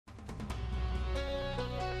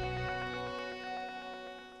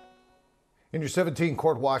In your 17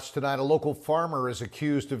 Court Watch tonight, a local farmer is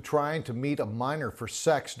accused of trying to meet a minor for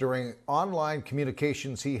sex during online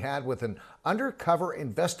communications he had with an undercover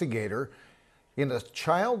investigator in a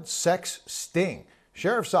child sex sting.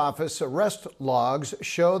 Sheriff's Office arrest logs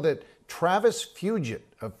show that Travis Fugit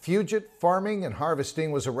of Fugit Farming and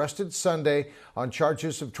Harvesting was arrested Sunday on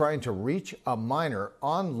charges of trying to reach a minor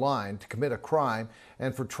online to commit a crime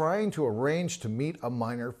and for trying to arrange to meet a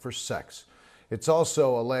minor for sex. It's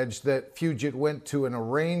also alleged that Fugit went to an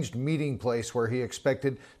arranged meeting place where he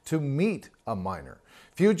expected to meet a minor.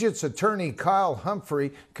 Fugit's attorney, Kyle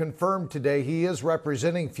Humphrey, confirmed today he is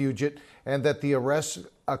representing Fugit and that the arrest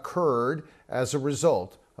occurred as a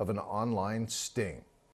result of an online sting.